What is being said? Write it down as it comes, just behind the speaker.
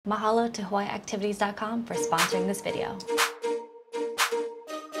Mahalo to HawaiiActivities.com for sponsoring this video.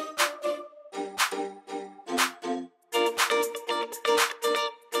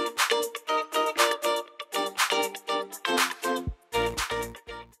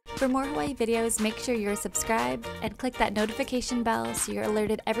 For more Hawaii videos, make sure you're subscribed and click that notification bell so you're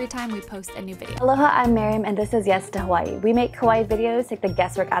alerted every time we post a new video. Aloha, I'm Mariam and this is Yes to Hawaii. We make Hawaii videos, take the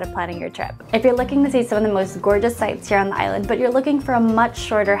guesswork out of planning your trip. If you're looking to see some of the most gorgeous sights here on the island, but you're looking for a much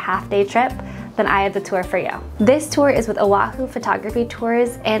shorter half-day trip, then I have the tour for you. This tour is with OAHU Photography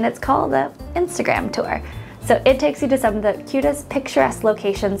Tours and it's called the Instagram Tour. So it takes you to some of the cutest picturesque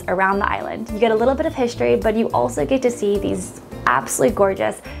locations around the island. You get a little bit of history, but you also get to see these absolutely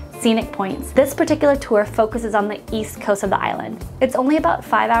gorgeous scenic points. This particular tour focuses on the east coast of the island. It's only about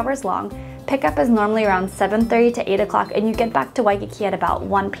 5 hours long. Pickup is normally around 7:30 to 8 o'clock and you get back to Waikiki at about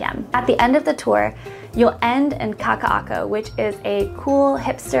 1 p.m. At the end of the tour, you'll end in Kaka'ako, which is a cool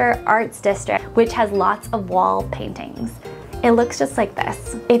hipster arts district which has lots of wall paintings. It looks just like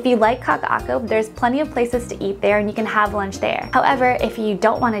this. If you like Kaka'ako, there's plenty of places to eat there and you can have lunch there. However, if you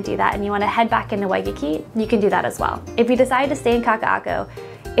don't want to do that and you want to head back into Waikiki, you can do that as well. If you decide to stay in Kaka'ako,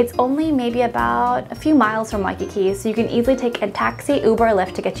 it's only maybe about a few miles from Waikiki, so you can easily take a taxi, Uber, or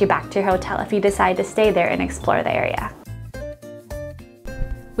Lyft to get you back to your hotel if you decide to stay there and explore the area.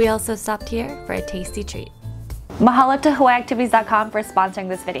 We also stopped here for a tasty treat. Mahalo to HawaiiActivities.com for sponsoring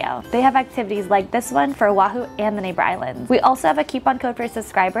this video. They have activities like this one for Oahu and the neighbor islands. We also have a coupon code for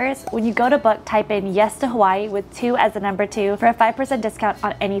subscribers. When you go to book, type in Yes to Hawaii with 2 as the number 2 for a 5% discount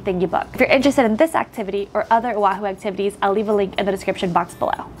on anything you book. If you're interested in this activity or other Oahu activities, I'll leave a link in the description box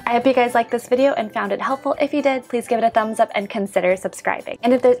below. I hope you guys liked this video and found it helpful. If you did, please give it a thumbs up and consider subscribing.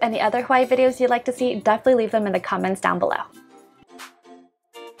 And if there's any other Hawaii videos you'd like to see, definitely leave them in the comments down below.